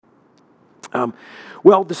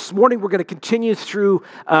Well, this morning we're going to continue through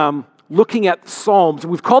looking at Psalms.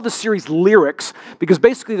 And we've called this series Lyrics because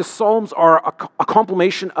basically the Psalms are a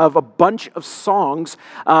compilation of a bunch of songs,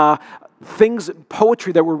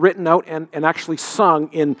 poetry that were written out and actually sung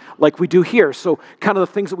in like we do here. So kind of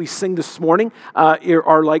the things that we sing this morning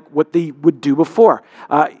are like what they would do before.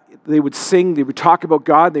 They would sing, they would talk about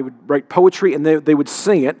God, they would write poetry, and they would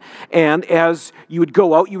sing it. And as you would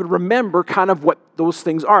go out, you would remember kind of what those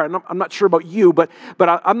things are. And I'm not sure about you, but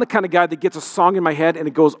I'm the kind of guy that gets a song in my head and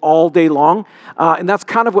it goes all day long. And that's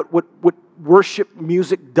kind of what worship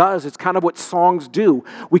music does. It's kind of what songs do.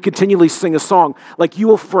 We continually sing a song. Like you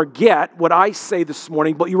will forget what I say this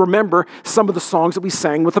morning, but you remember some of the songs that we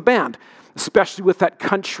sang with the band, especially with that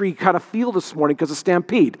country kind of feel this morning because of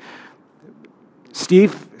Stampede.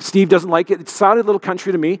 Steve doesn't like it. It sounded a little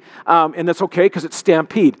country to me, and that's okay because it's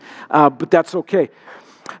Stampede, but that's okay.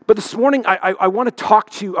 But this morning, I want to talk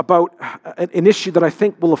to you about an issue that I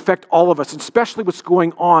think will affect all of us, and especially what's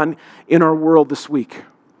going on in our world this week.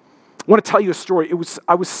 I want to tell you a story.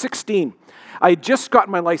 I was 16. I had just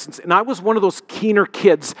gotten my license, and I was one of those keener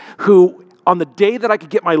kids who, on the day that I could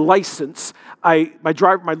get my license, my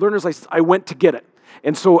learner's license, I went to get it.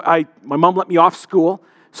 And so my mom let me off school.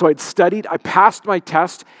 So I'd studied, I passed my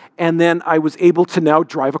test, and then I was able to now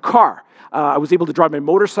drive a car. I was able to drive my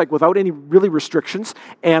motorcycle without any really restrictions,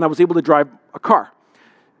 and I was able to drive a car.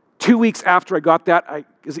 2 weeks after I got that,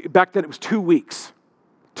 back then it was 2 weeks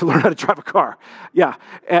to learn how to drive a car. Yeah,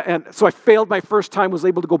 and so I failed my first time, was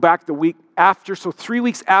able to go back the week after. So 3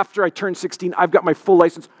 weeks after I turned 16, I've got my full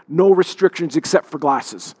license, no restrictions except for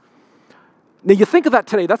glasses. Now, you think of that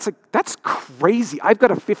today, that's crazy. I've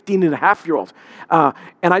got a 15-and-a-half-year-old, and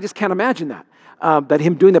I just can't imagine that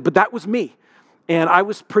him doing that. But that was me, and I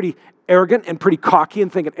was pretty arrogant and pretty cocky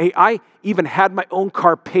and thinking, hey, I even had my own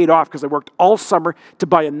car paid off because I worked all summer to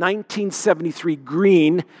buy a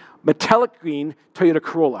 1973 metallic green Toyota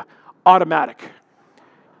Corolla, automatic.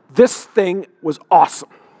 This thing was awesome.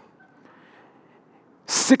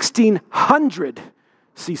 1,600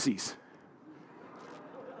 cc's.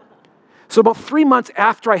 So about 3 months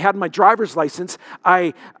after I had my driver's license,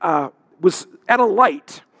 I was at a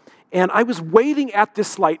light, and I was waiting at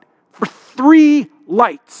this light for 3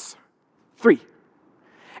 lights. 3.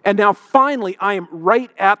 And now finally, I'm right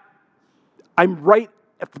at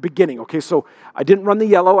the beginning, okay? So I didn't run the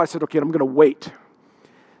yellow. I said, okay, I'm going to wait.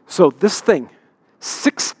 So this thing,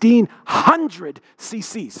 1,600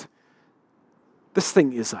 cc's. This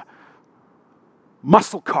thing is a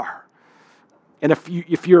muscle car. And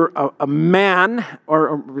if you're a man,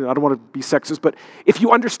 or I don't want to be sexist, but if you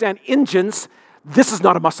understand engines, this is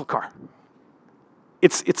not a muscle car.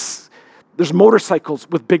 There's motorcycles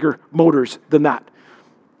with bigger motors than that.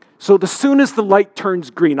 So as soon as the light turns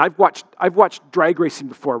green, I've watched drag racing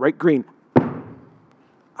before, right? Green.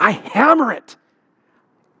 I hammer it.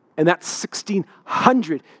 And that's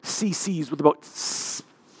 1,600 cc's with about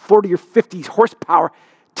 40 or 50 horsepower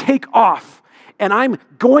take off. And I'm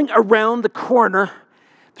going around the corner.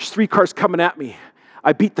 There's 3 cars coming at me.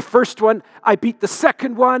 I beat the first one. I beat the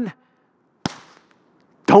second one.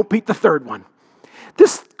 Don't beat the third one.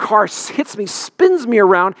 This car hits me, spins me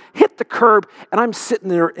around, hit the curb, and I'm sitting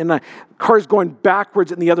there, and the car's going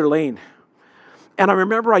backwards in the other lane. And I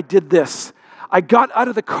remember I did this. I got out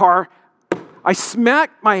of the car. I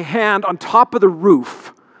smacked my hand on top of the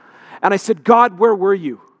roof, and I said, God, where were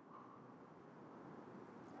you?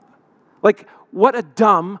 Like, what a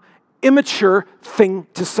dumb, immature thing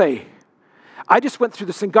to say. I just went through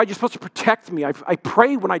this thing. God, you're supposed to protect me. I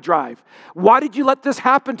pray when I drive. Why did you let this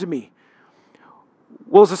happen to me?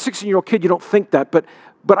 Well, as a 16-year-old kid, you don't think that, but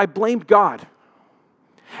I blamed God.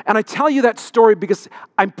 And I tell you that story because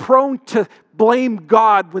I'm prone to blame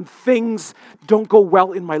God when things don't go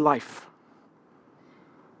well in my life.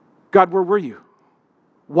 God, where were you?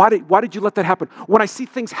 Why did you let that happen? When I see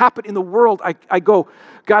things happen in the world, I go,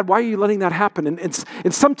 God, why are you letting that happen?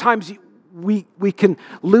 And sometimes we can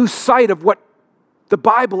lose sight of what the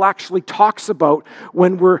Bible actually talks about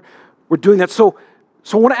when we're doing that. So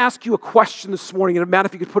I want to ask you a question this morning, and Matt,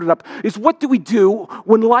 if you could put it up, is what do we do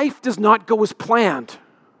when life does not go as planned?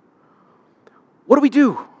 What do we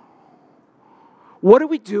do? What do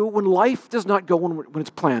we do when life does not go when it's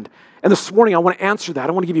planned? And this morning I want to answer that.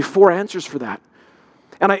 I want to give you 4 answers for that.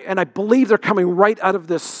 And I believe they're coming right out of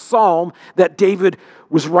this psalm that David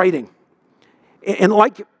was writing. And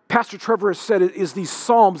like Pastor Trevor has said, is these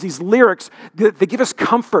psalms, these lyrics, they give us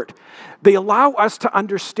comfort. They allow us to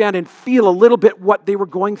understand and feel a little bit what they were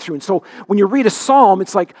going through. And so when you read a psalm,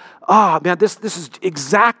 it's like, man, this is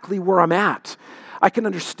exactly where I'm at. I can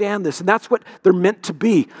understand this. And that's what they're meant to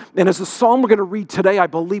be. And as the psalm we're going to read today, I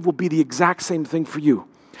believe will be the exact same thing for you.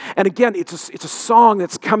 And again, it's a song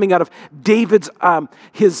that's coming out of David's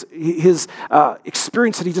his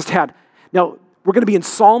experience that he just had. Now, we're going to be in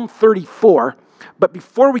Psalm 34, but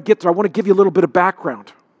before we get there, I want to give you a little bit of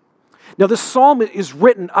background. Now, this psalm is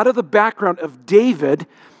written out of the background of David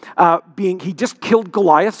he just killed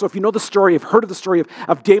Goliath. So if you know the story, you've heard of the story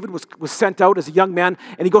of David was sent out as a young man,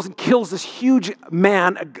 and he goes and kills this huge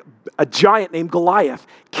man, a giant named Goliath.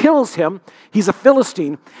 Kills him. He's a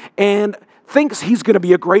Philistine, and thinks he's going to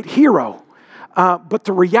be a great hero. But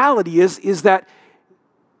the reality is that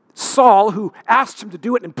Saul, who asked him to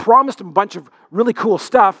do it and promised him a bunch of really cool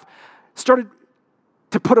stuff, started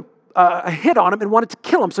to put a hit on him and wanted to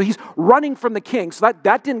kill him. So he's running from the king. So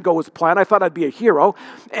that didn't go as planned. I thought I'd be a hero.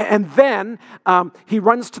 And then he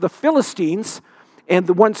runs to the Philistines and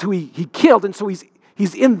the ones who he killed. And so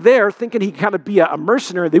he's in there thinking he can kind of be a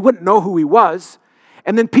mercenary. They wouldn't know who he was.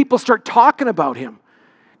 And then people start talking about him.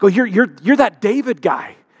 Go, you're that David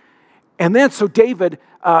guy. And then so David,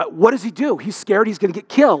 what does he do? He's scared he's going to get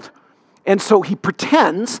killed. And so he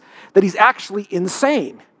pretends that he's actually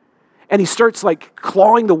insane. And he starts like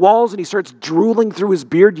clawing the walls and he starts drooling through his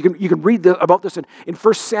beard. You can read about this in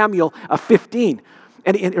 1 Samuel 15.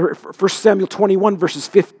 And in 1 Samuel 21 verses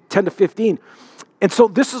 10 to 15. And so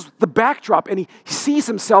this is the backdrop. And he sees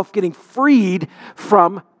himself getting freed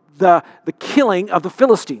from the killing of the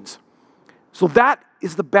Philistines. So that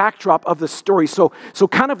is the backdrop of the story. So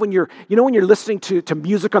kind of when you're listening to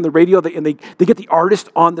music on the radio, and they get the artist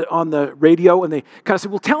on the radio, and they kind of say,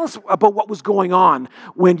 well, tell us about what was going on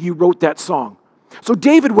when you wrote that song. So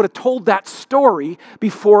David would have told that story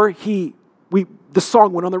before the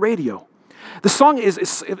song went on the radio. The song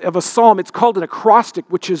is of a psalm. It's called an acrostic,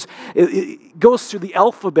 which it goes through the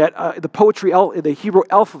alphabet, the poetry, the Hebrew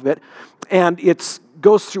alphabet, and it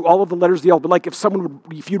goes through all of the letters of the alphabet. Like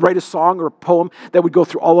if you'd write a song or a poem, that would go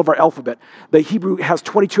through all of our alphabet. The Hebrew has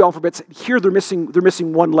 22 alphabets. Here they're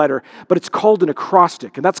missing one letter, but it's called an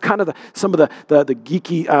acrostic, and that's kind of some of the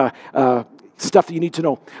geeky stuff that you need to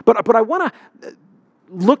know. But I want to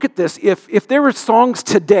look at this. If there were songs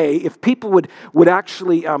today, if people would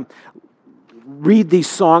actually read these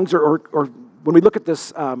songs, or when we look at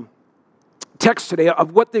this text today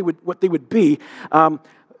of what they would be.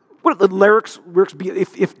 What would the lyrics be?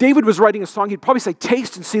 If David was writing a song, he'd probably say,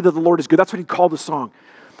 taste and see that the Lord is good. That's what he'd call the song.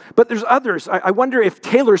 But there's others. I wonder if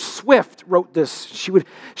Taylor Swift wrote this. She would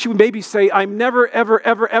maybe say, I'm never, ever,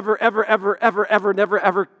 ever, ever, ever, ever, ever, ever, never,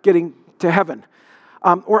 ever getting to heaven.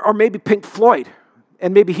 Or maybe Pink Floyd.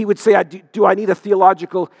 And maybe he would say, do I need a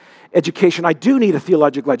theological education? I do need a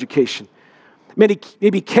theological education. Maybe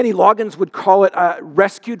Kenny Loggins would call it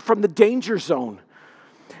rescued from the danger zone.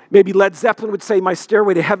 Maybe Led Zeppelin would say, my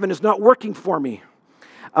stairway to heaven is not working for me.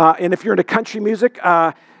 And if you're into country music,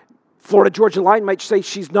 Florida Georgia Line might say,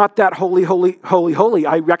 she's not that holy, holy, holy, holy.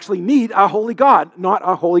 I actually need a holy God, not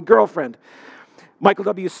a holy girlfriend. Michael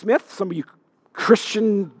W. Smith, some of you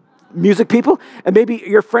Christian music people, and maybe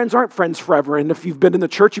your friends aren't friends forever. And if you've been in the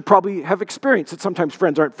church, you probably have experienced that sometimes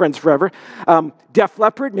friends aren't friends forever. Def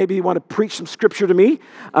Leppard, maybe you want to preach some scripture to me.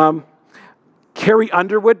 Carrie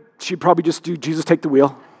Underwood, she'd probably just do Jesus Take the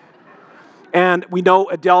Wheel. And we know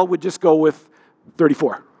Adele would just go with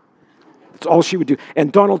 34. That's all she would do.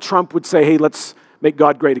 And Donald Trump would say, hey, let's make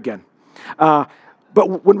God great again.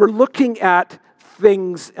 But when we're looking at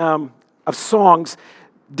things of songs,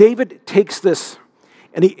 David takes this,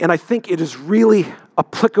 and I think it is really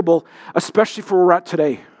applicable, especially for where we're at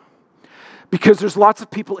today. Because there's lots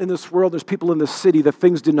of people in this world, there's people in this city that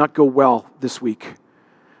things did not go well this week.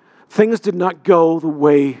 Things did not go the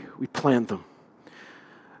way we planned them.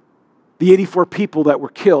 The 84 people that were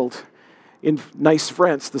killed in Nice,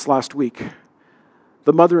 France this last week.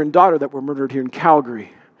 The mother and daughter that were murdered here in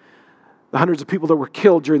Calgary. The hundreds of people that were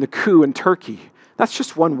killed during the coup in Turkey. That's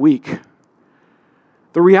just 1 week.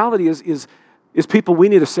 The reality is people, we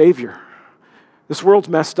need a Savior. This world's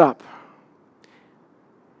messed up.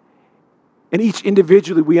 And each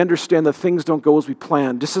individually, we understand that things don't go as we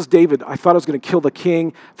planned. Just as David, I thought I was going to kill the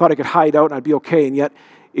king, thought I could hide out and I'd be okay, and yet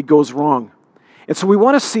it goes wrong. And so we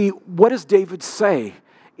want to see, what does David say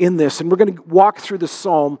in this? And we're going to walk through the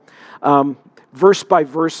psalm verse by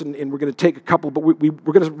verse, and we're going to take a couple, but we're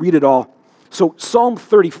going to read it all. So Psalm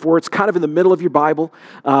 34, it's kind of in the middle of your Bible.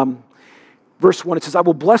 Verse 1, it says, I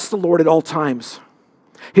will bless the Lord at all times.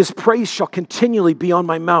 His praise shall continually be on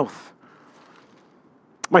my mouth.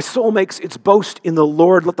 My soul makes its boast in the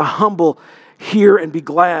Lord. Let the humble hear and be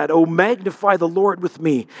glad. Oh, magnify the Lord with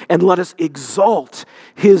me, and let us exalt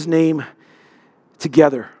his name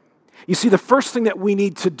together. You see, the first thing that we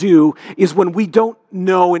need to do is when we don't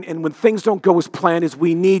know and when things don't go as planned is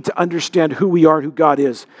we need to understand who we are and who God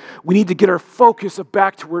is. We need to get our focus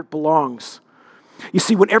back to where it belongs. You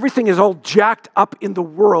see, when everything is all jacked up in the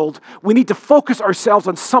world, we need to focus ourselves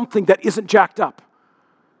on something that isn't jacked up.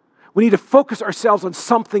 We need to focus ourselves on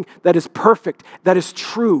something that is perfect, that is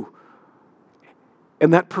true.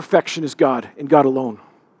 And that perfection is God and God alone.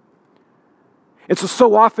 And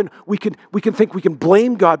so often we can think we can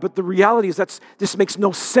blame God, but the reality is this makes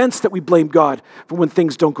no sense that we blame God for when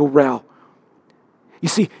things don't go well. You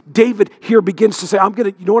see, David here begins to say,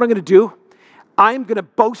 you know what I'm going to do? I'm going to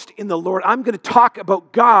boast in the Lord. I'm going to talk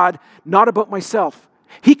about God, not about myself.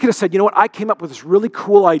 He could have said, you know what, I came up with this really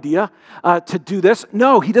cool idea to do this.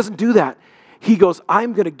 No, he doesn't do that. He goes,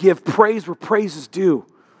 I'm going to give praise where praise is due.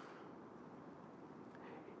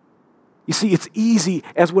 You see, it's easy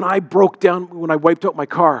as when I wiped out my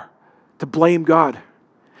car, to blame God.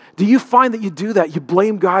 Do you find that you do that? You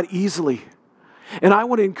blame God easily. And I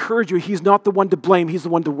want to encourage you, he's not the one to blame, he's the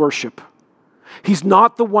one to worship. He's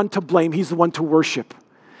not the one to blame, he's the one to worship.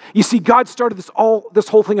 You see, God started this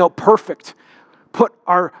whole thing out perfect. Put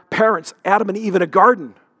our parents, Adam and Eve, in a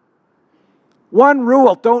garden. One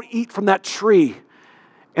rule, don't eat from that tree.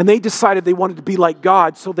 And they decided they wanted to be like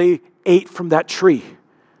God, so they ate from that tree.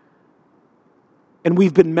 And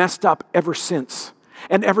we've been messed up ever since.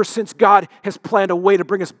 And ever since, God has planned a way to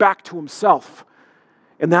bring us back to himself.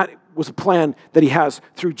 And that was a plan that he has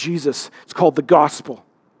through Jesus. It's called the gospel.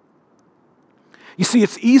 You see,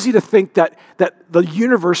 it's easy to think that the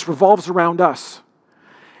universe revolves around us.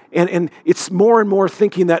 And it's more and more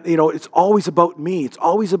thinking that, it's always about me. It's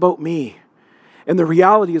always about me. And the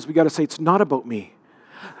reality is we got to say it's not about me.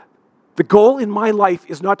 The goal in my life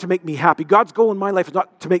is not to make me happy. God's goal in my life is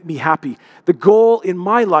not to make me happy. The goal in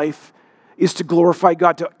my life is to glorify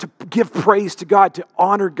God, to give praise to God, to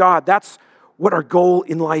honor God. That's what our goal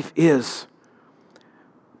in life is.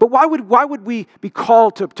 But why would we be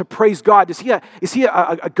called to praise God? Is he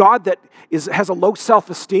a God that has a low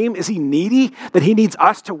self-esteem? Is he needy, that he needs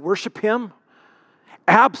us to worship him?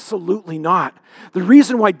 Absolutely not. The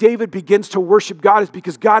reason why David begins to worship God is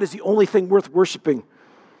because God is the only thing worth worshiping.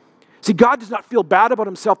 See, God does not feel bad about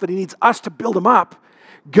himself that he needs us to build him up.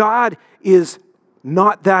 God is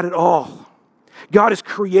not that at all. God is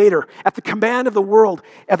creator. At the command of the world,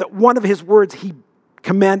 at one of his words, he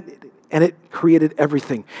commanded and it created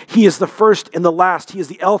everything. He is the first and the last. He is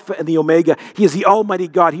the Alpha and the Omega. He is the Almighty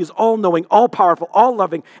God. He is all-knowing, all-powerful,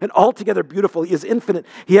 all-loving, and altogether beautiful. He is infinite.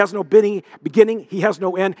 He has no beginning. He has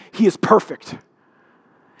no end. He is perfect.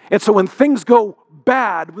 And so when things go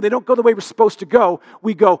bad, when they don't go the way we're supposed to go,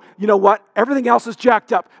 we go, you know what? Everything else is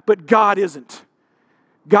jacked up, but God isn't.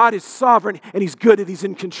 God is sovereign, and he's good, and he's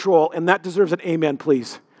in control, and that deserves an amen,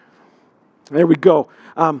 please. There we go.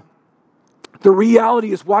 The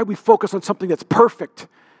reality is why we focus on something that's perfect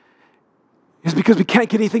is because we can't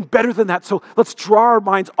get anything better than that. So let's draw our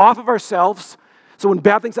minds off of ourselves. So when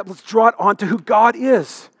bad things happen, let's draw it onto who God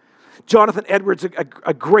is. Jonathan Edwards,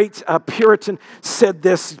 a great Puritan, said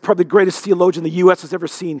this. He's probably the greatest theologian the U.S. has ever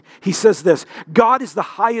seen. He says this: God is the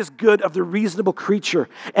highest good of the reasonable creature,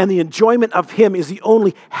 and the enjoyment of him is the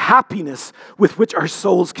only happiness with which our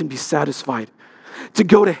souls can be satisfied. To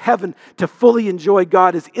go to heaven, to fully enjoy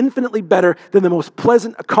God, is infinitely better than the most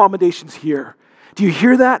pleasant accommodations here. Do you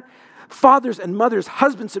hear that? Fathers and mothers,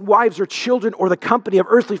 husbands and wives or children or the company of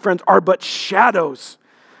earthly friends are but shadows,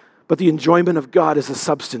 but the enjoyment of God is a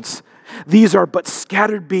substance. These are but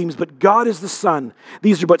scattered beams, but God is the sun.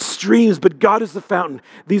 These are but streams, but God is the fountain.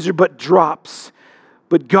 These are but drops,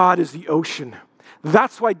 but God is the ocean.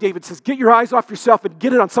 That's why David says, get your eyes off yourself and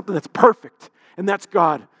get it on something that's perfect, and that's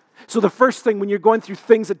God. So the first thing when you're going through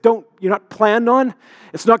things that you're not planned on,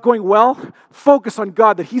 it's not going well, focus on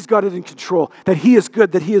God, that he's got it in control, that he is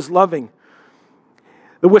good, that he is loving.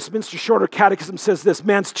 The Westminster Shorter Catechism says this: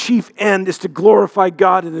 man's chief end is to glorify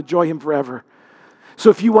God and enjoy him forever.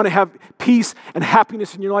 So if you want to have peace and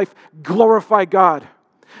happiness in your life, glorify God.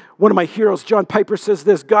 One of my heroes, John Piper, says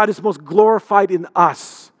this: God is most glorified in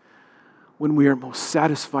us when we are most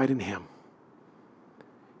satisfied in him.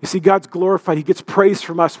 You see, God's glorified. He gets praise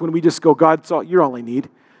from us when we just go, God, you're all I need.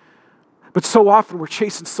 But so often we're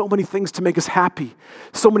chasing so many things to make us happy.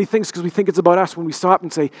 So many things because we think it's about us, when we stop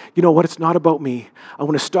and say, you know what, it's not about me. I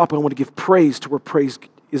want to stop and I want to give praise to where praise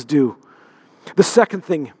is due. The second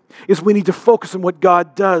thing is we need to focus on what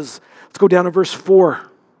God does. Let's go down to verse 4. And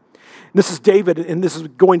this is David, and this is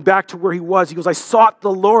going back to where he was. He goes, I sought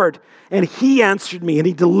the Lord, and he answered me, and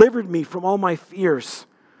he delivered me from all my fears.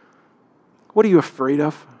 What are you afraid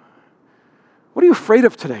of? What are you afraid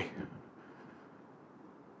of today?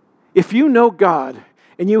 If you know God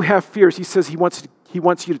and you have fears, he says he wants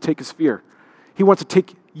you to take his fear. He wants to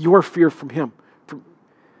take your fear from him.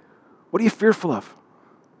 What are you fearful of?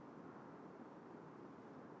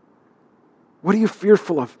 What are you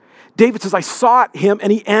fearful of? David says, I sought him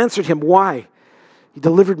and he answered him. Why? He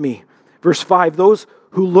delivered me. Verse 5, those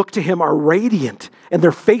who look to him are radiant and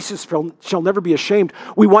their faces shall never be ashamed.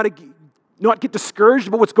 We want to not get discouraged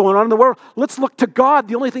about what's going on in the world. Let's look to God,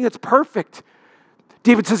 the only thing that's perfect.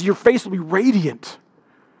 David says, your face will be radiant.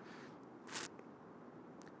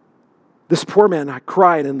 This poor man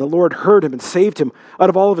cried, and the Lord heard him and saved him out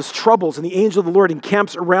of all of his troubles. And the angel of the Lord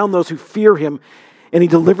encamps around those who fear him, and he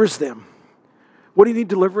delivers them. What do you need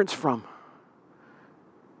deliverance from?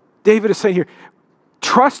 David is saying here,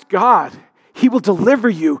 trust God. He will deliver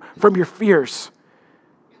you from your fears.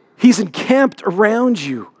 He's encamped around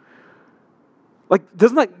you. Like,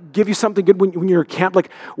 doesn't that give you something good when you're camped?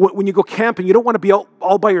 Like, when you go camping, you don't want to be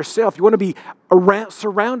all by yourself. You want to be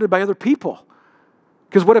surrounded by other people.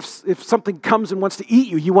 Because what if something comes and wants to eat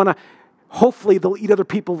you? You want to, hopefully they'll eat other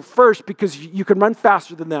people first because you can run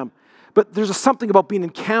faster than them. But there's something about being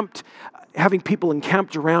encamped, having people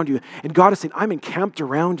encamped around you. And God is saying, I'm encamped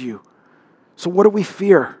around you. So what do we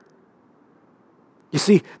fear? You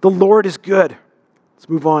see, the Lord is good. Let's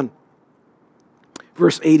move on.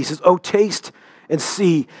 Verse 8, he says, oh, taste and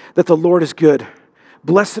see that the Lord is good.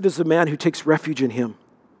 Blessed is the man who takes refuge in him.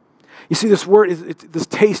 You see, this word, this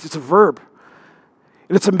taste, it's a verb.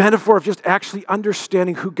 And it's a metaphor of just actually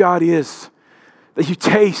understanding who God is. That you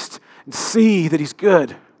taste and see that he's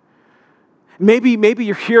good. Maybe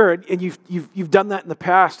you're here and you've done that in the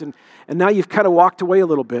past and now you've kind of walked away a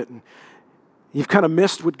little bit and you've kind of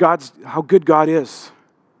missed how good God is.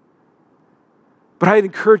 But I'd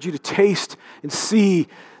encourage you to taste and see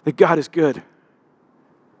that God is good.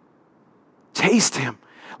 Taste him.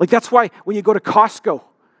 Like that's why when you go to Costco,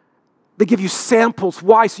 they give you samples.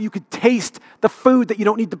 Why? So you could taste the food that you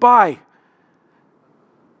don't need to buy.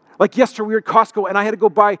 Like yesterday we were at Costco and I had to go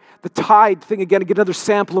buy the Tide thing again and get another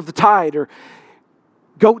sample of the Tide or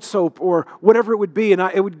goat soap or whatever it would be. And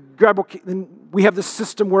and we have this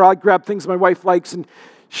system where I grab things my wife likes and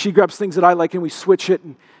she grabs things that I like and we switch it.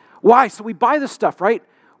 And why? So we buy this stuff, right?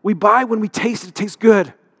 We buy when we taste it. It tastes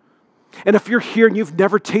good. And if you're here and you've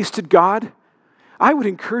never tasted God, I would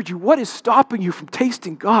encourage you, what is stopping you from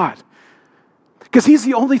tasting God? Because he's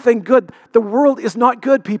the only thing good. The world is not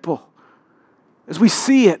good, people. As we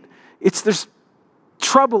see it, there's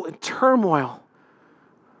trouble and turmoil.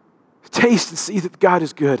 Taste and see that God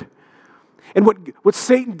is good. And what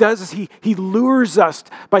Satan does is he lures us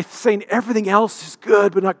by saying everything else is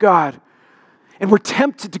good, but not God. And we're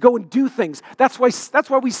tempted to go and do things. That's why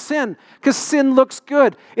we sin, because sin looks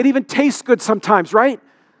good. It even tastes good sometimes, right?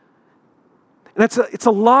 And it's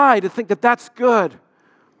a lie to think that that's good.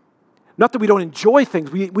 Not that we don't enjoy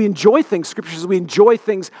things. We enjoy things. Scripture says we enjoy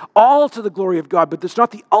things all to the glory of God, but it's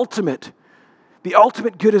not the ultimate. The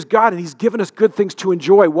ultimate good is God, and he's given us good things to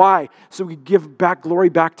enjoy. Why? So we give back glory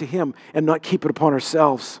back to him and not keep it upon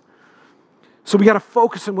ourselves. So we got to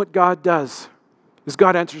focus on what God does, because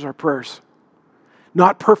God answers our prayers.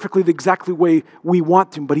 Not perfectly the exactly way we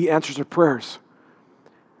want him, but he answers our prayers.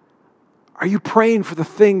 Are you praying for the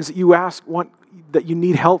things that you that you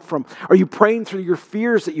need help from? Are you praying through your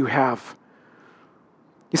fears that you have?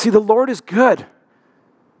 You see, the Lord is good.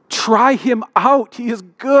 Try him out. He is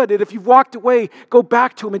good. And if you've walked away, go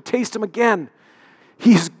back to him and taste him again.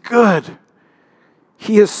 He's good.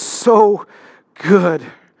 He is so good.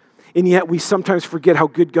 And yet we sometimes forget how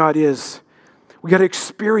good God is. We got to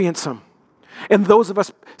experience him. And those of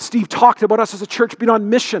us, Steve talked about us as a church being on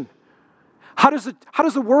mission. How does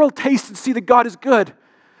the world taste and see that God is good?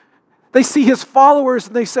 They see his followers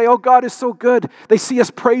and they say, oh, God is so good. They see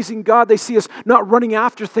us praising God. They see us not running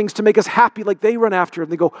after things to make us happy like they run after.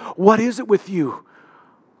 And they go, what is it with you?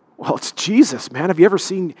 Well, it's Jesus, man. Have you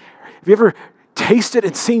ever tasted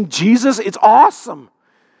and seen Jesus? It's awesome.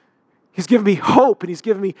 He's given me hope and he's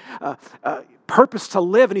given me purpose to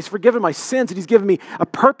live and he's forgiven my sins and he's given me a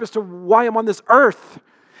purpose to why I'm on this earth.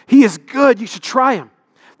 He is good. You should try him.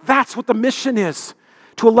 That's what the mission is.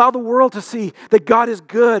 To allow the world to see that God is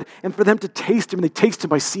good and for them to taste him, and they taste him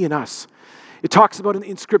by seeing us. It talks about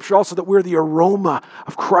in Scripture also that we're the aroma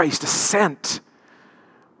of Christ, a scent.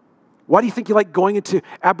 Why do you think you like going into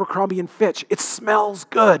Abercrombie and Fitch? It smells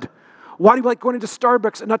good. Why do you like going into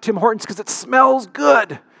Starbucks and not Tim Hortons? Because it smells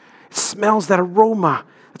good. It smells that aroma.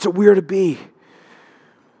 That's what we're to be.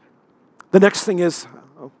 The next thing is,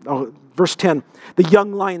 verse 10, the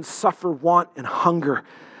young lions suffer want and hunger,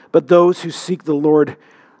 but those who seek the Lord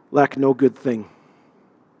lack no good thing.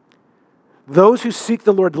 Those who seek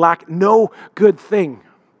the Lord lack no good thing.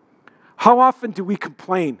 How often do we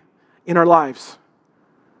complain in our lives?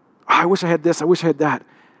 "Oh, I wish I had this, I wish I had that."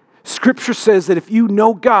 Scripture says that if you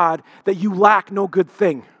know God, that you lack no good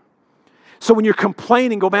thing. So when you're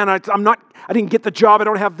complaining, go, "Man, I didn't get the job, I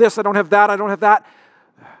don't have this, I don't have that, I don't have that."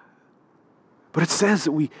 But it says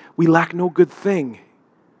that we lack no good thing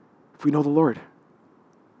if we know the Lord.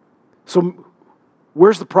 So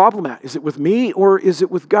where's the problem at? Is it with me or is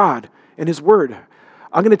it with God and His Word?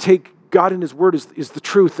 I'm going to take God and His Word is the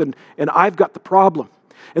truth, and I've got the problem.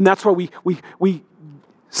 And that's why we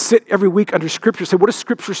sit every week under Scripture, say, what does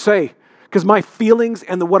Scripture say? Because my feelings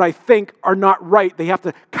and what I think are not right. They have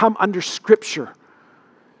to come under Scripture.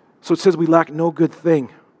 So it says we lack no good thing.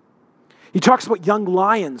 He talks about young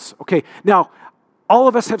lions. Okay, now, all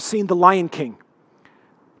of us have seen The Lion King,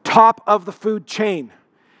 top of the food chain.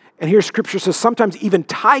 And here Scripture says sometimes even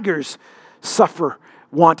tigers suffer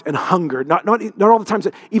want and hunger. Not all the times.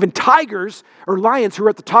 Even tigers or lions who are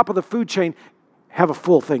at the top of the food chain have a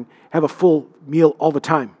full thing, have a full meal all the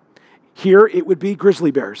time. Here it would be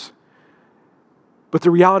grizzly bears. But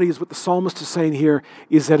the reality is what the psalmist is saying here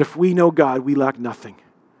is that if we know God, we lack nothing.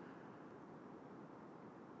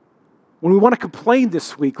 When we want to complain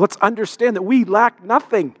this week, let's understand that we lack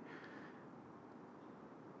nothing.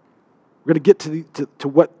 We're going to get to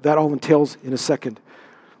what that all entails in a second.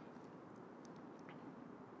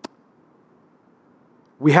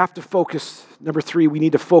 We have to focus. Number 3, we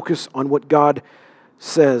need to focus on what God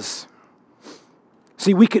says.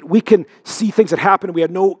 See, we can see things that happen and we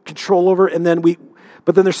have no control over,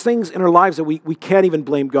 but then there's things in our lives that we can't even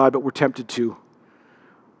blame God, but we're tempted to.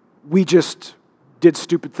 We just did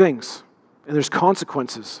stupid things, and there's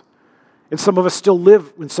consequences. And some of us still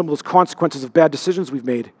live in some of those consequences of bad decisions we've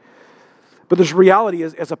made. But there's reality,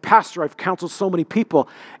 as a pastor, I've counseled so many people,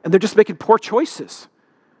 and they're just making poor choices.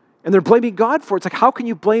 And they're blaming God for it. It's like, how can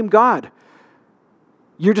you blame God?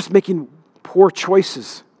 You're just making poor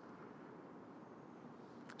choices.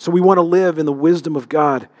 So we want to live in the wisdom of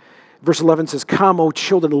God. Verse 11 says, "Come, O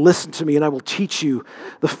children, listen to me, and I will teach you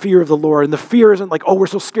the fear of the Lord." And the fear isn't like, oh, we're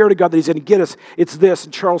so scared of God that He's going to get us. It's this.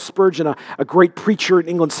 And Charles Spurgeon, a great preacher in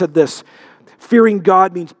England, said this: "Fearing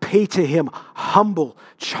God means pay to Him humble,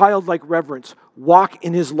 childlike reverence, walk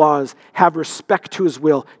in His laws, have respect to His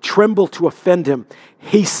will, tremble to offend Him,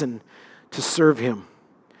 hasten to serve Him."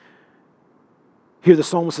 Here the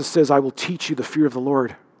psalmist says, "I will teach you the fear of the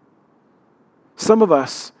Lord." Some of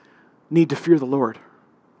us need to fear the Lord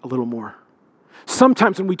a little more.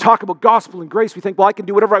 Sometimes when we talk about gospel and grace, we think, well, I can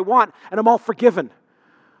do whatever I want and I'm all forgiven.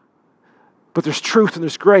 But there's truth and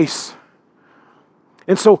there's grace.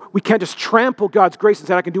 And so we can't just trample God's grace and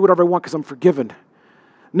say, I can do whatever I want because I'm forgiven.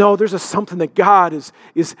 No, there's something that God is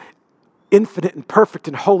infinite and perfect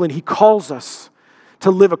and holy, and He calls us to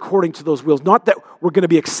live according to those wills. Not that we're going to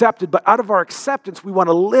be accepted, but out of our acceptance, we want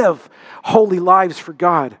to live holy lives for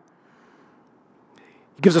God.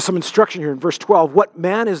 He gives us some instruction here in verse 12. "What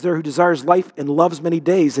man is there who desires life and loves many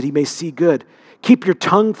days that he may see good? Keep your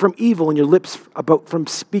tongue from evil and your lips from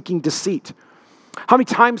speaking deceit." How many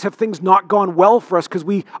times have things not gone well for us because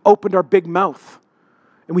we opened our big mouth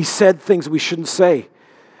and we said things that we shouldn't say?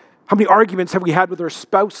 How many arguments have we had with our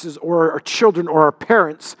spouses or our children or our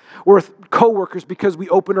parents or with coworkers because we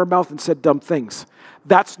opened our mouth and said dumb things?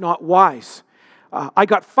 That's not wise. I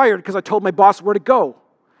got fired because I told my boss where to go.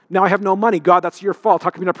 Now I have no money. God, that's your fault. How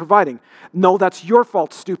come you're not providing? No, that's your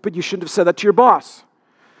fault, stupid. You shouldn't have said that to your boss.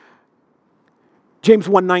 James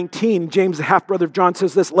 1:19, James, the half-brother of John,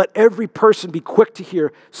 says this: "Let every person be quick to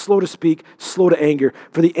hear, slow to speak, slow to anger,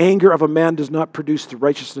 for the anger of a man does not produce the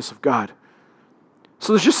righteousness of God."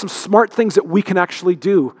 So there's just some smart things that we can actually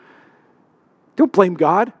do. Don't blame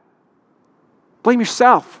God. Blame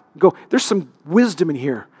yourself. Go, there's some wisdom in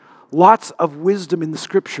here. Lots of wisdom in the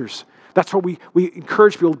Scriptures. That's why we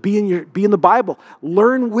encourage people to be in the Bible.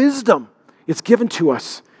 Learn wisdom. It's given to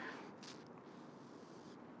us.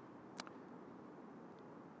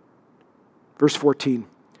 Verse 14,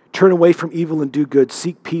 "Turn away from evil and do good.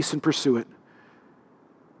 Seek peace and pursue it."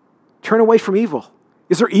 Turn away from evil.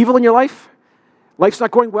 Is there evil in your life? Life's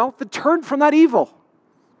not going well? Then turn from that evil.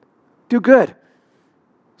 Do good.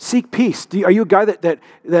 Seek peace. Are you a guy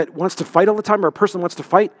that wants to fight all the time, or a person that wants to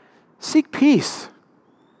fight? Seek peace.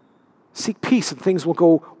 Seek peace and things will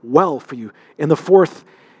go well for you. And the fourth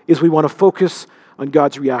is we want to focus on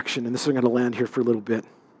God's reaction. And this is I'm going to land here for a little bit.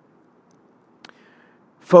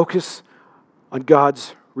 Focus on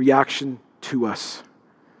God's reaction to us.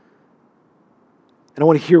 And I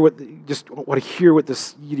want to hear what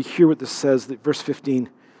this says. That verse 15.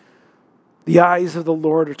 "The eyes of the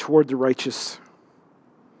Lord are toward the righteous."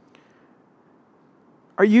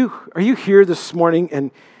 Are you here this morning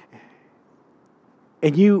and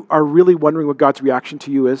and you are really wondering what God's reaction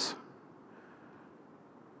to you is.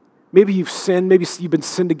 Maybe you've sinned, maybe you've been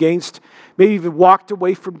sinned against, maybe you've walked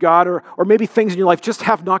away from God, or maybe things in your life just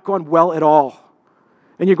have not gone well at all.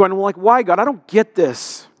 And you're going, well, like, why, God? I don't get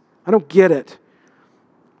this. I don't get it.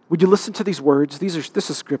 Would you listen to these words? This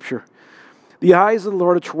is scripture. The eyes of the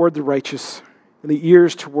Lord are toward the righteous, and the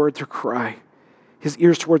ears toward their cry. His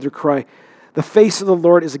ears toward their cry. The face of the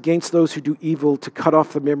Lord is against those who do evil, to cut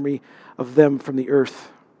off the memory of them from the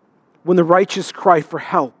earth. When the righteous cry for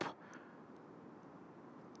help,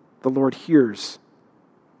 the Lord hears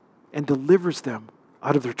and delivers them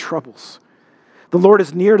out of their troubles. The Lord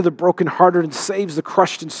is near to the brokenhearted and saves the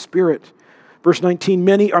crushed in spirit. Verse 19,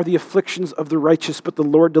 many are the afflictions of the righteous, but the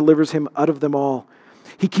Lord delivers him out of them all.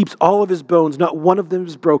 He keeps all of his bones, not one of them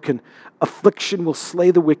is broken. Affliction will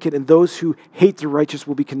slay the wicked, and those who hate the righteous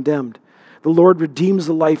will be condemned. The Lord redeems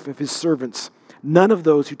the life of his servants. None of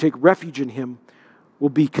those who take refuge in him will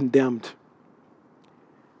be condemned.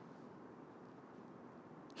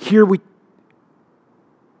 Here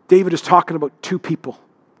David is talking about two people,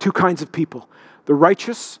 two kinds of people, the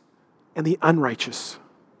righteous and the unrighteous.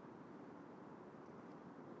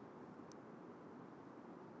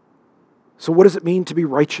 So what does it mean to be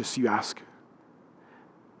righteous, you ask?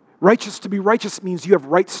 To be righteous means you have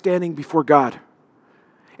right standing before God.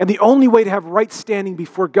 And the only way to have right standing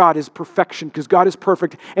before God is perfection, because God is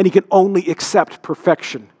perfect and he can only accept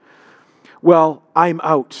perfection. Well, I'm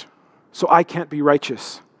out, so I can't be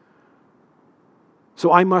righteous.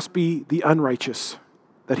 So I must be the unrighteous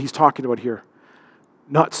that he's talking about here.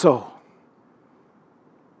 Not so.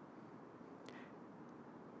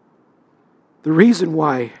 The reason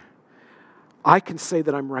why I can say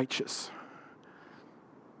that I'm righteous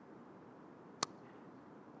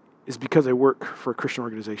is because I work for a Christian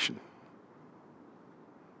organization.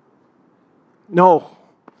 No.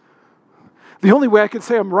 The only way I can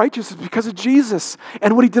say I'm righteous is because of Jesus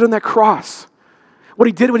and what he did on that cross. What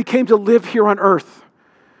he did when he came to live here on earth.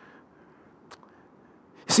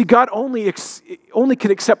 See, God only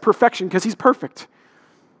can accept perfection because he's perfect.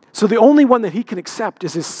 So the only one that he can accept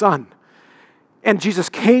is his Son. And Jesus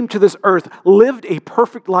came to this earth, lived a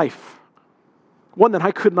perfect life, one that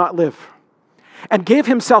I could not live, and gave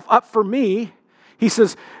himself up for me. He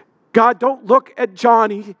says, God, don't look at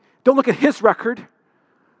Johnny, don't look at his record.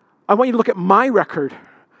 I want you to look at my record.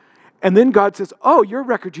 And then God says, oh, your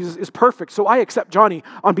record, Jesus, is perfect, so I accept Johnny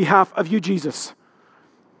on behalf of you, Jesus.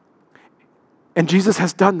 And Jesus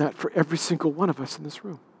has done that for every single one of us in this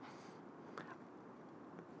room.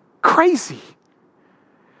 Crazy.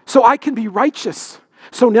 So I can be righteous.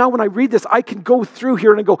 So now when I read this, I can go through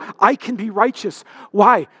here and I go, I can be righteous.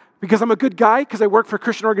 Why? Because I'm a good guy? Because I work for a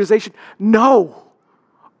Christian organization? No.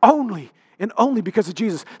 Only and only because of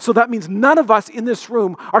Jesus. So that means none of us in this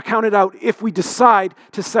room are counted out if we decide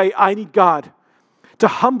to say, I need God. To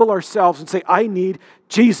humble ourselves and say, I need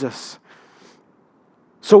Jesus.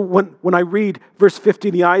 So when I read verse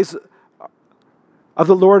 15, the eyes of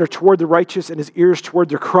the Lord are toward the righteous and his ears toward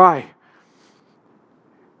their cry.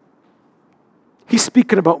 He's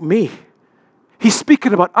speaking about me. He's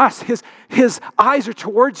speaking about us. His eyes are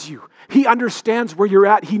towards you. He understands where you're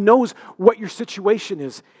at. He knows what your situation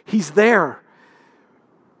is. He's there.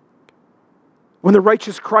 When the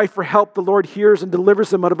righteous cry for help, the Lord hears and delivers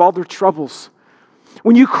them out of all their troubles.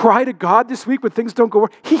 When you cry to God this week when things don't go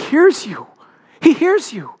well, he hears you. He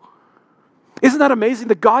hears you. Isn't that amazing?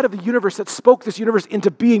 The God of the universe that spoke this universe into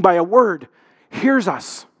being by a word hears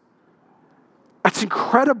us. That's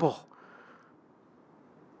incredible.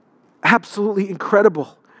 Absolutely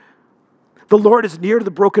incredible. The Lord is near to the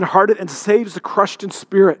brokenhearted and saves the crushed in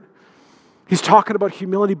spirit. He's talking about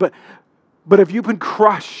humility, but have you been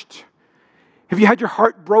crushed? Have you had your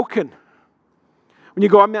heart broken? When you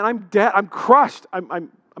go, man, I'm dead, I'm crushed,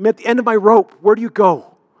 I'm at the end of my rope, where do you go?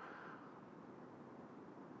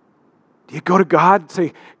 Do you go to God and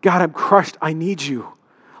say, God, I'm crushed, I need you?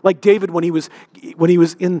 Like David when he was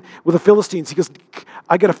in with the Philistines, he goes,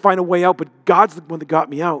 I got to find a way out, but God's the one that got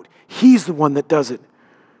me out. He's the one that does it.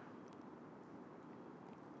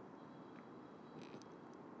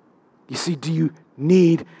 You see, do you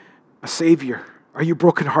need a Savior? Are you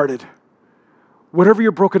brokenhearted? Whatever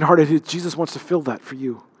your brokenhearted is, Jesus wants to fill that for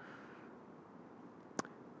you.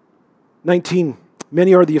 19,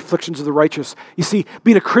 many are the afflictions of the righteous. You see,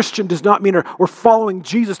 being a Christian does not mean, or following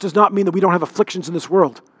Jesus does not mean that we don't have afflictions in this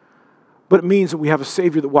world. But it means that we have a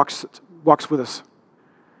Savior that walks with us.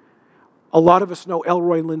 A lot of us know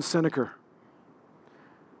Elroy Lynn Seneker.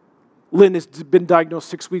 Lynn has been diagnosed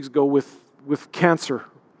 6 weeks ago with cancer,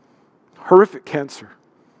 horrific cancer.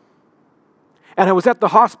 And I was at the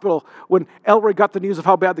hospital when Elroy got the news of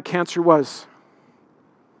how bad the cancer was.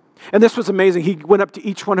 And this was amazing. He went up to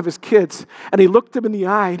each one of his kids and he looked them in the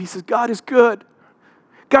eye and he says, God is good.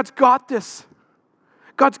 God's got this.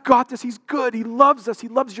 God's got this. He's good. He loves us. He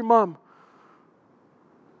loves your mom.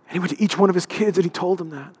 And he went to each one of his kids and he told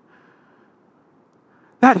them that.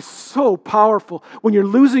 That is so powerful. When you're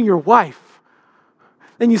losing your wife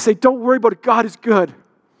and you say, don't worry about it. God is good.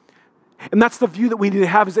 And that's the view that we need to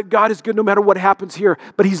have, is that God is good no matter what happens here,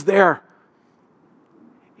 but he's there.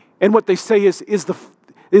 And what they say is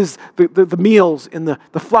the meals and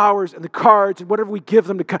the flowers and the cards and whatever we give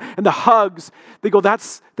them and the hugs. They go,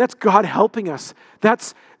 that's God helping us.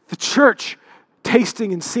 That's the church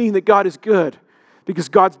tasting and seeing that God is good. Because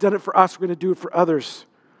God's done it for us, we're going to do it for others.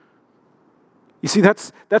 You see,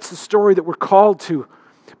 that's the story that we're called to.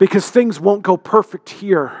 Because things won't go perfect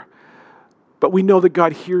here. But we know that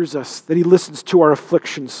God hears us, that he listens to our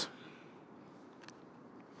afflictions.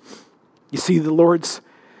 You see, the Lord's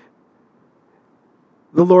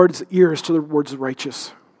ears to the words of the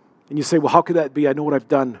righteous. And you say, well, how could that be? I know what I've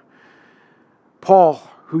done. Paul,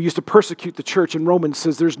 who used to persecute the church in Romans,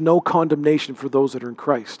 says there's no condemnation for those that are in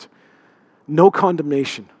Christ. No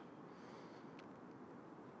condemnation.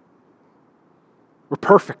 We're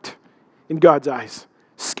perfect in God's eyes.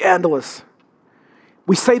 Scandalous.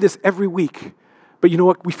 We say this every week, but you know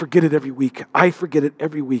what? We forget it every week. I forget it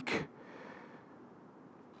every week.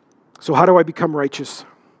 So how do I become righteous?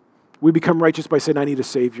 We become righteous by saying, I need a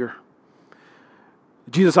Savior.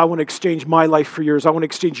 Jesus, I want to exchange my life for yours. I want to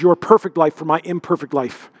exchange your perfect life for my imperfect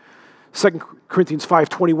life. 2 Corinthians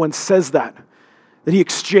 5:21 says that he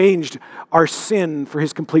exchanged our sin for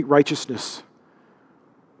his complete righteousness.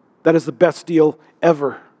 That is the best deal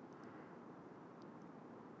ever.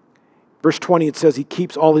 Verse 20, it says, he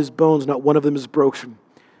keeps all his bones, not one of them is broken.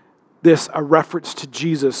 This, a reference to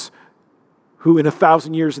Jesus, who in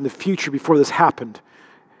 1,000 years in the future, before this happened,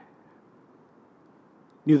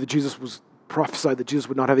 knew that Jesus was prophesied that Jesus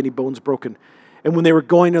would not have any bones broken. And when they were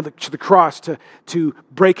going to the cross to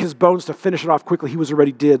break his bones, to finish it off quickly, he was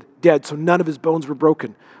already dead. So none of his bones were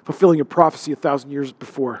broken, fulfilling a prophecy 1,000 years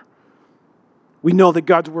before. We know that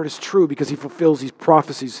God's word is true because he fulfills these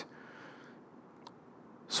prophecies.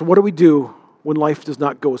 So what do we do when life does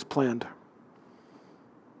not go as planned?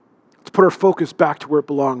 Let's put our focus back to where it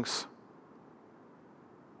belongs.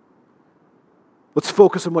 Let's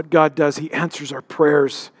focus on what God does. He answers our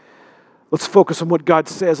prayers. Let's focus on what God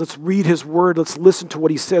says. Let's read his word. Let's listen to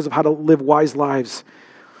what he says of how to live wise lives.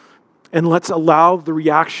 And let's allow the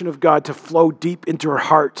reaction of God to flow deep into our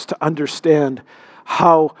hearts to understand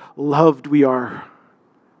how loved we are,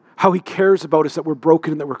 how he cares about us, that we're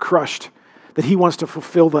broken and that we're crushed, that he wants to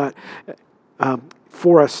fulfill that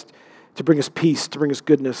for us, to bring us peace, to bring us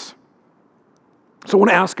goodness. So I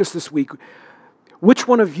want to ask us this week, which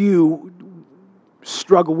one of you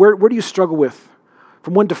struggle? Where do you struggle with?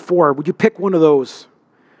 From 1 to 4, would you pick one of those?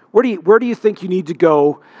 Where do you think you need to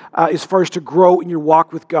go as far as to grow in your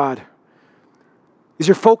walk with God? Is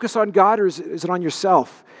your focus on God or is it on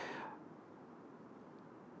yourself?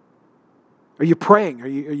 Are you praying? Are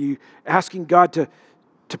you asking God to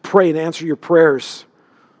pray and answer your prayers?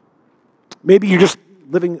 Maybe you're just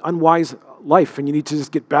living unwise life and you need to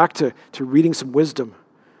just get back to reading some wisdom.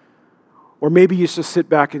 Or maybe you just sit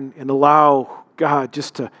back and allow God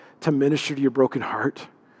just to minister to your broken heart,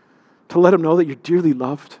 to let him know that you're dearly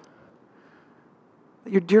loved.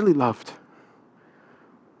 That you're dearly loved.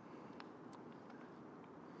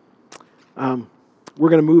 We're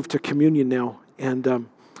going to move to communion now, and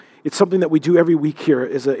it's something that we do every week here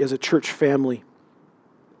as a church family.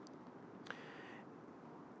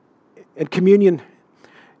 And communion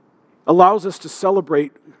allows us to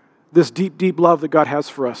celebrate this deep, deep love that God has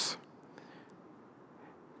for us.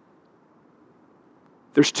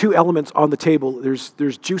 There's 2 elements on the table.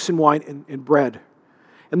 There's juice and wine and bread.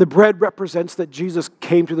 And the bread represents that Jesus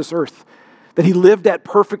came to this earth, that he lived that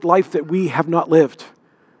perfect life that we have not lived.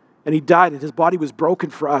 And he died, and his body was broken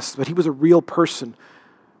for us, but he was a real person.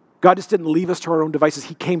 God just didn't leave us to our own devices.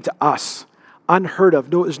 He came to us, unheard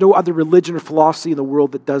of. There's no other religion or philosophy in the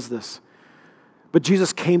world that does this. But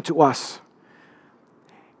Jesus came to us,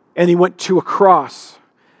 and he went to a cross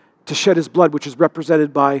to shed his blood, which is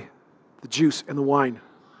represented by the juice and the wine.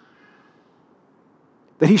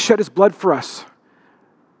 That he shed his blood for us.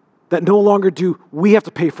 That no longer do we have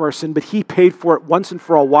to pay for our sin, but he paid for it once and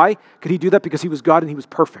for all. Why could he do that? Because he was God and he was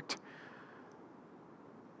perfect.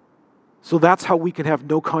 So that's how we can have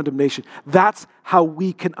no condemnation. That's how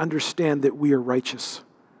we can understand that we are righteous.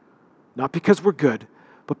 Not because we're good,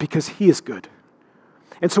 but because he is good.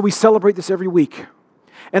 And so we celebrate this every week.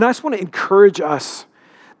 And I just want to encourage us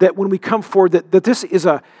that when we come forward, that this is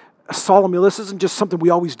a solemn meal. This isn't just something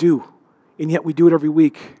we always do, and yet we do it every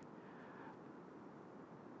week.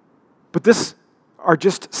 But this are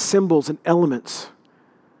just symbols and elements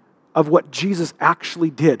of what Jesus actually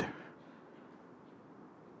did.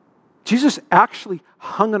 Jesus actually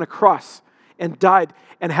hung on a cross and died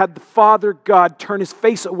and had the Father God turn his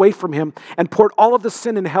face away from him and poured all of the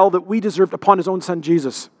sin and hell that we deserved upon his own son,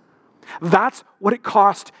 Jesus. That's what it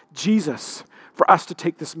cost Jesus for us to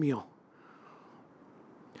take this meal.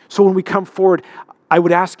 So when we come forward, I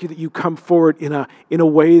would ask you that you come forward in a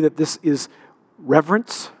way that this is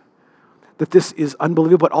reverence, that this is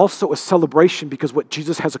unbelievable, but also a celebration because what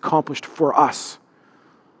Jesus has accomplished for us.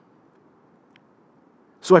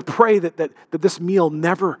 So I pray that this meal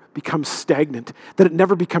never becomes stagnant, that it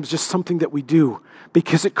never becomes just something that we do,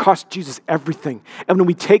 because it cost Jesus everything. And when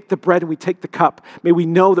we take the bread and we take the cup, may we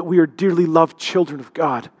know that we are dearly loved children of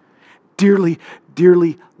God. Dearly,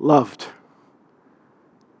 dearly loved.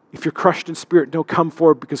 If you're crushed in spirit, don't come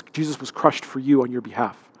forward because Jesus was crushed for you on your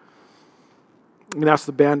behalf. I'm going to ask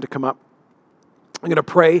the band to come up. I'm going to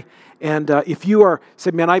pray. And if you are,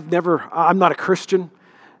 say, man, I'm not a Christian,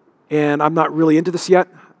 and I'm not really into this yet,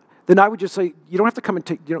 then I would just say, you don't have to come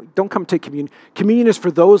and don't come and take communion. Communion is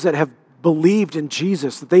for those that have believed in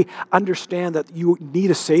Jesus, that they understand that you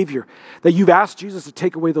need a Savior, that you've asked Jesus to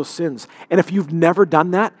take away those sins. And if you've never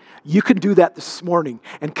done that, you can do that this morning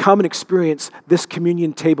and come and experience this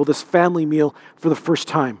communion table, this family meal for the first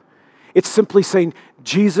time. It's simply saying,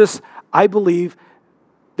 Jesus, I believe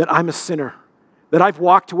that I'm a sinner, that I've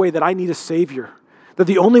walked away, that I need a Savior. That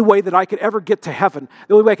the only way that I could ever get to heaven,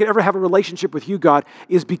 the only way I could ever have a relationship with you, God,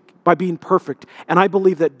 is by being perfect. And I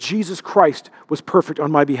believe that Jesus Christ was perfect on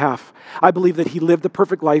my behalf. I believe that he lived the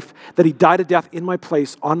perfect life, that he died a death in my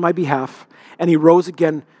place on my behalf, and he rose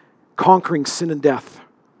again, conquering sin and death.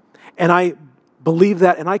 And I believe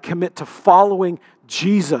that, and I commit to following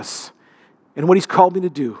Jesus and what he's called me to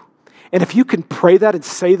do. And if you can pray that and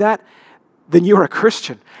say that, then you're a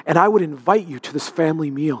Christian. And I would invite you to this family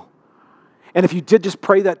meal. And if you did just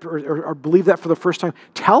pray that or believe that for the first time,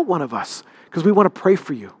 tell one of us, because we want to pray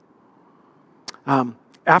for you.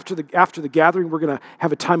 After the gathering, we're going to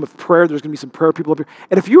have a time of prayer. There's going to be some prayer people up here.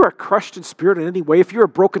 And if you are crushed in spirit in any way, if you're a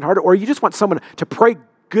brokenhearted, or you just want someone to pray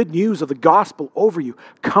good news of the gospel over you,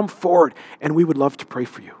 come forward, and we would love to pray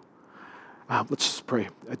for you. Let's just pray.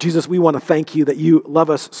 Jesus, we want to thank you that you love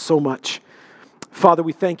us so much. Father,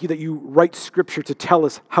 we thank you that you write Scripture to tell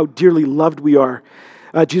us how dearly loved we are.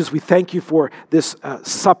 Jesus, we thank you for this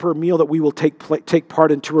supper meal that we will take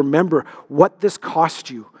part in, to remember what this cost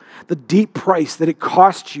you, the deep price that it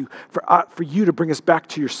cost you for you to bring us back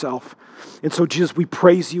to yourself. And so, Jesus, we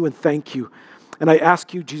praise you and thank you. And I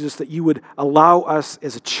ask you, Jesus, that you would allow us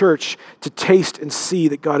as a church to taste and see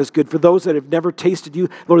that God is good. For those that have never tasted you,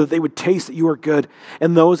 Lord, that they would taste that you are good.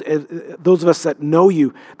 And those of us that know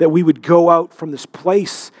you, that we would go out from this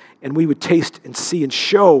place and we would taste and see and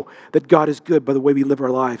show that God is good by the way we live our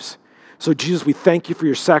lives. So Jesus, we thank you for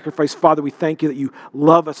your sacrifice. Father, we thank you that you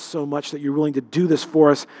love us so much, that you're willing to do this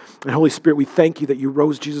for us. And Holy Spirit, we thank you that you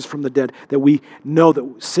rose Jesus from the dead, that we know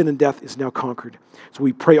that sin and death is now conquered. So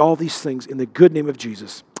we pray all these things in the good name of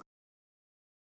Jesus.